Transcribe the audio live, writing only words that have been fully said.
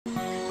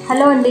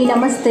Hello అండి,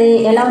 నమస్తే.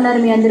 ఎలా ఉన్నారు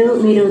మీ అందరూ?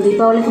 మీరు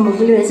దీపావళికి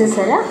ముగ్గులు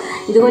వేసేసారా?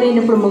 ఇదిగో నేను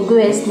ఇప్పుడు ముగ్గు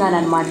వేస్తున్నాను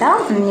అనమాట.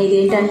 ఇది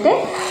ఏంటంటే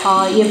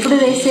ఎప్పుడు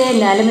వేసే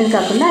నేల మీద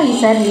కాకుండా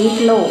ఈసారి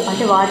నీటిలో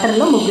అంటే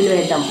వాటర్లో ముగ్గులు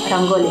వేద్దాం,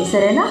 రంగోలీ.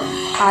 సరేనా?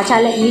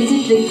 చాలా ఈజీ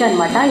ట్రిక్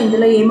అనమాట,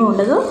 ఇందులో ఏమీ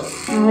ఉండదు.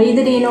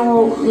 ఇది నేను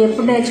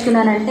ఎప్పుడు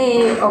నేర్చుకున్నానంటే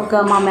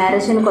మా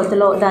మ్యారేజ్ అయిన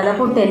కొత్తలో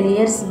దాదాపు 10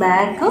 years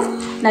బ్యాక్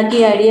నాకు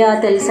ఈ ఐడియా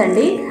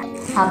తెలుసండి.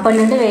 అప్పటి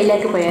నుండి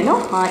వేయలేకపోయాను,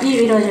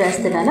 ఈరోజు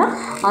వేస్తున్నాను.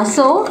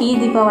 సో ఈ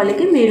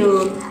దీపావళికి మీరు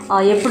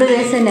ఎప్పుడు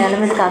వేసే నేల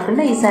మీద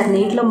కాకుండా ఈసారి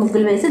నీటిలో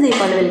ముగ్గులు వేసి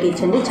దీపాలు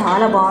వెలిగించండి,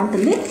 చాలా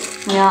బాగుంటుంది.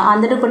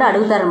 అందరూ కూడా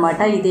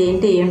అడుగుతారనమాట,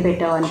 ఇదేంటి, ఏం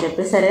పెట్టావు అని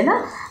చెప్పి. సరేనా?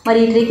 మరి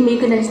ఈ ట్రిక్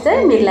మీకు నచ్చితే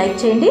మీరు లైక్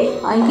చేయండి.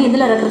 ఇంక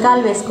ఇందులో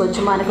రకరకాలు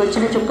వేసుకోవచ్చు, మనకు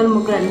వచ్చిన చుక్కల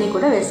ముగ్గులు అన్నీ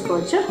కూడా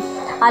వేసుకోవచ్చు.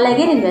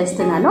 అలాగే నేను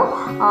వేస్తున్నాను.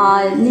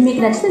 మీకు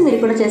నచ్చితే మీరు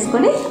కూడా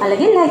చేసుకొని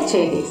అలాగే లైక్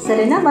చేయండి.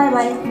 సరేనా? Bye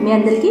bye. మీ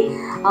అందరికీ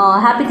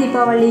హ్యాపీ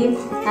దీపావళి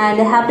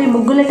అండ్ హ్యాపీ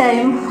ముగ్గుల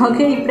టైం.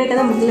 ఓకే, ఇప్పుడే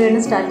కదా ముగ్గులు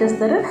వేయడం స్టార్ట్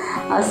చేస్తారు.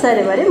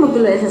 సరే, మరి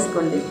ముగ్గులు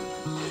వేసేసుకోండి.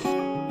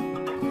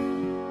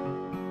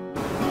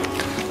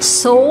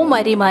 సో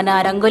మరి మన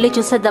రంగోలీ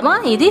చూసేద్దామా?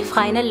 ఇది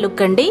ఫైనల్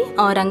లుక్ అండి.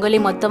 రంగోలీ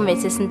మొత్తం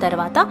వేసేసిన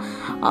తర్వాత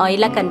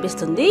ఇలా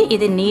కనిపిస్తుంది.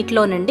 ఇది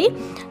నీటిలోనండి.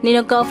 నేను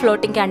ఒక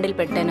ఫ్లోటింగ్ క్యాండిల్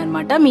పెట్టాను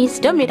అనమాట. మీ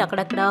ఇష్టం, మీరు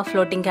అక్కడక్కడ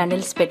ఫ్లోటింగ్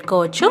క్యాండిల్స్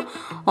పెట్టుకోవచ్చు.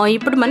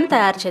 ఇప్పుడు మనం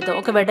తయారు చేద్దాం.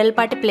 ఒక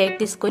వెడల్పాటి ప్లేట్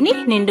తీసుకుని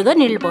నిండుగా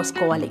నీళ్లు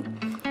పోసుకోవాలి.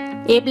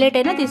 ఏ ప్లేట్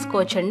అయినా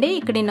తీసుకోవచ్చండి.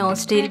 ఇక్కడ నేను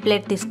స్టీల్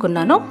ప్లేట్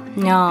తీసుకున్నాను.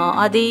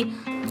 అది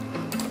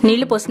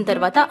నీళ్లు పోసిన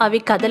తర్వాత అవి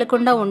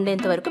కదలకుండా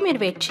ఉండేంత వరకు మీరు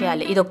వెయిట్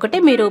చేయాలి. ఇది ఒక్కటే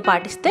మీరు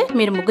పాటిస్తే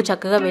మీరు ముగ్గు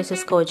చక్కగా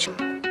వేసేసుకోవచ్చు.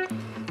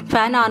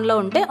 ఫ్యాన్ ఆన్లో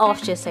ఉంటే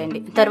ఆఫ్ చేసేయండి.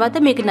 తర్వాత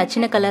మీకు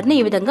నచ్చిన కలర్ని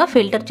ఈ విధంగా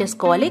ఫిల్టర్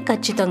చేసుకోవాలి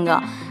ఖచ్చితంగా.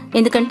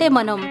 ఎందుకంటే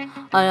మనం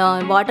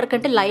వాటర్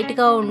కంటే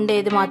లైట్గా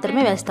ఉండేది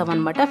మాత్రమే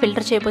వేస్తామన్నమాట.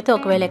 ఫిల్టర్ చేయకపోతే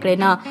ఒకవేళ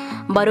ఎక్కడైనా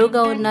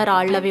బరువుగా ఉన్న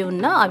రాళ్ళవి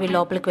ఉన్నా అవి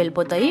లోపలికి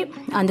వెళ్ళిపోతాయి.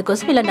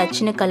 అందుకోసం ఇలా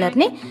నచ్చిన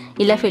కలర్ని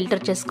ఇలా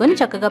ఫిల్టర్ చేసుకొని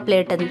చక్కగా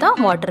ప్లేట్ అంతా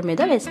వాటర్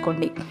మీద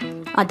వేసుకోండి.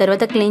 ఆ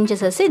తర్వాత క్లీన్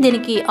చేసేసి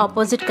దీనికి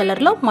ఆపోజిట్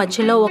కలర్లో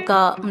మధ్యలో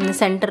ఒక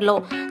సెంటర్లో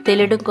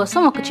తెలియడం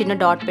కోసం ఒక చిన్న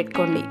డాట్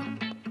పెట్టుకోండి.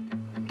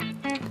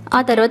 ఆ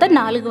తర్వాత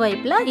 4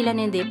 వైపులా ఇలా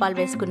నేను దీపాలు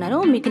వేసుకున్నాను.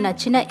 మీకు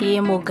నచ్చిన ఏ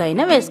ముగ్గు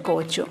అయినా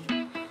వేసుకోవచ్చు.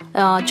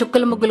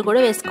 చుక్కల ముగ్గులు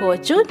కూడా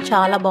వేసుకోవచ్చు,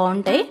 చాలా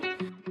బాగుంటాయి.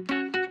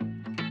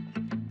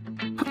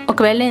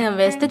 ఒకవేళ నేను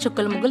వేస్తే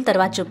చుక్కల ముగ్గులు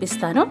తర్వాత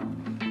చూపిస్తాను.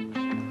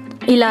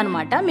 ఇలా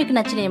అనమాట, మీకు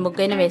నచ్చిన ఏ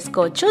ముగ్గు అయినా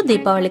వేసుకోవచ్చు.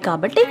 దీపావళి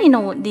కాబట్టి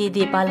నేను ఈ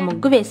దీపాల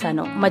ముగ్గు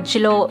వేశాను.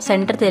 మధ్యలో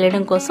సెంటర్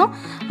తెలియడం కోసం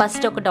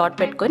ఫస్ట్ ఒక డాట్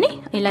పెట్టుకొని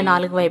ఇలా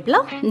 4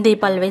 వైపులా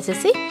దీపాలు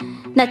వేసేసి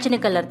నచ్చిన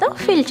కలర్తో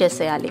ఫిల్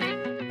చేసేయాలి.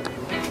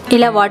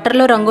 ఇలా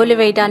వాటర్లో రంగోలీ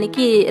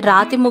వేయడానికి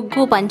రాతి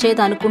ముగ్గు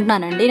పనిచేయదు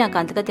అనుకుంటున్నానండి, నాకు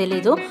అంతగా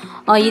తెలీదు.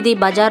 ఇది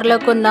బజార్లో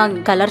కొన్న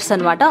కలర్స్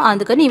అనమాట,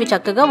 అందుకని ఇవి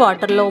చక్కగా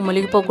వాటర్లో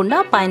మునిగిపోకుండా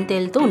పైన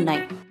తేలుతూ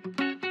ఉన్నాయి.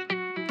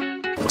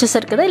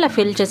 చూసారు కదా, ఇలా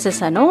ఫిల్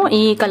చేసేసాను.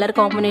 ఈ కలర్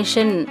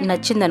కాంబినేషన్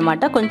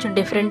నచ్చిందనమాట, కొంచెం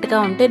డిఫరెంట్గా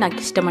ఉంటే నాకు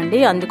ఇష్టం అండి,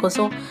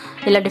 అందుకోసం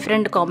ఇలా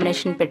డిఫరెంట్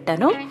కాంబినేషన్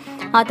పెట్టాను.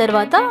 ఆ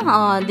తర్వాత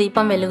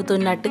దీపం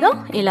వెలుగుతున్నట్టుగా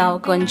ఇలా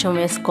కొంచెం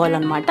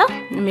వేసుకోవాలన్నమాట.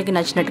 మీకు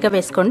నచ్చినట్టుగా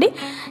వేసుకోండి.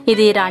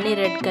 ఇది రాణి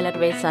రెడ్ కలర్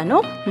వేసాను,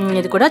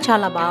 ఇది కూడా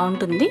చాలా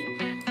బాగుంటుంది.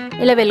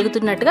 ఇలా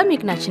వెలుగుతున్నట్టుగా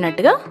మీకు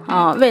నచ్చినట్టుగా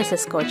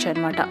వేసేసుకోవచ్చు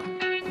అనమాట.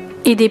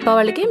 ఈ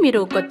దీపావళికి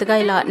మీరు కొత్తగా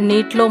ఇలా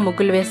నీటిలో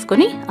ముగ్గులు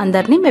వేసుకొని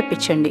అందరినీ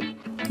మెప్పించండి.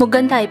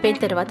 ముగ్గంతా అయిపోయిన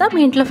తర్వాత మీ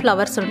ఇంట్లో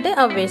ఫ్లవర్స్ ఉంటే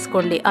అవి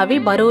వేసుకోండి. అవి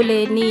బరువు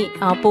లేని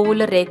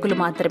పువ్వుల రేకులు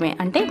మాత్రమే,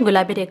 అంటే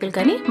గులాబీ రేకులు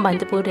కానీ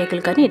బంతిపూల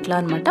రేకులు కానీ ఇట్లా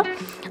అనమాట.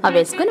 అవి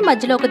వేసుకొని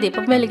మధ్యలో ఒక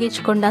దీపం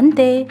వెలిగించుకోండి,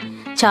 అంతే.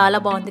 చాలా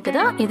బాగుంది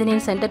కదా. ఇది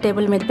నేను సెంటర్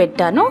టేబుల్ మీద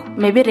పెట్టాను.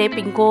 మేబీ రేపు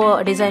ఇంకో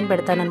డిజైన్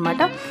పెడతాను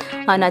అనమాట.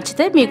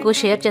 నచ్చితే మీకు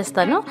షేర్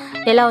చేస్తాను.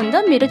 ఎలా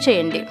ఉందో మీరు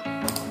చేయండి.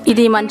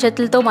 ఇది మన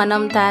చేతులతో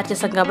మనం తయారు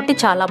చేసాం కాబట్టి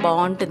చాలా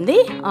బాగుంటుంది.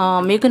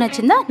 మీకు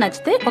నచ్చిందా?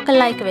 నచ్చితే ఒక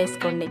లైక్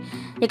వేసుకోండి.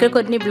 ఇక్కడ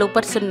కొన్ని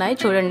బ్లూపర్స్ ఉన్నాయి,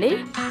 చూడండి.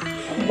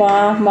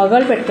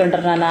 మగవాళ్ళు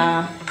పెట్టుకుంటారు నాన్న,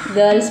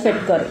 గర్ల్స్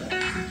పెట్టుకోరు.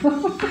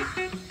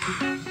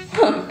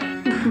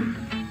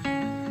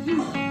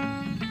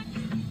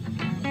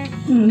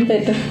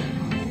 పెట్టు.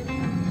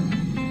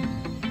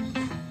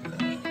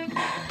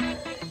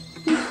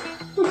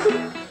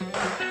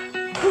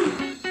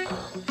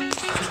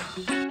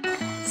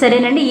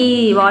 సరేనండి, ఈ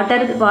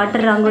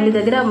వాటర్ రంగోలీ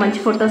దగ్గర మంచి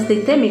ఫొటోస్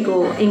దిగితే మీకు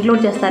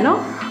ఇంక్లూడ్ చేస్తాను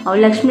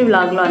లక్ష్మీ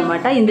వ్లాగ్లో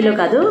అనమాట. ఇందులో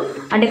కాదు,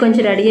 అంటే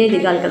కొంచెం రెడీ అయ్యి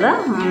దిగాలి కదా.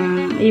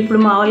 ఇప్పుడు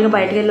మామూలుగా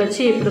బయటకు వెళ్ళి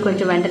వచ్చి ఇప్పుడు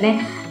కొంచెం వెంటనే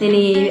నేను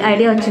ఈ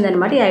ఐడియా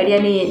వచ్చిందనమాట. ఈ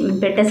ఐడియాని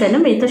పెట్టేశాను,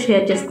 మీతో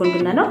షేర్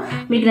చేసుకుంటున్నాను.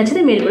 మీకు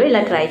నచ్చితే మీరు కూడా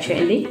ఇలా ట్రై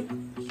చేయండి.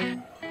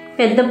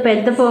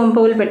 పెద్ద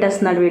పువ్వులు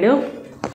పెట్టేస్తున్నాడు వీడు.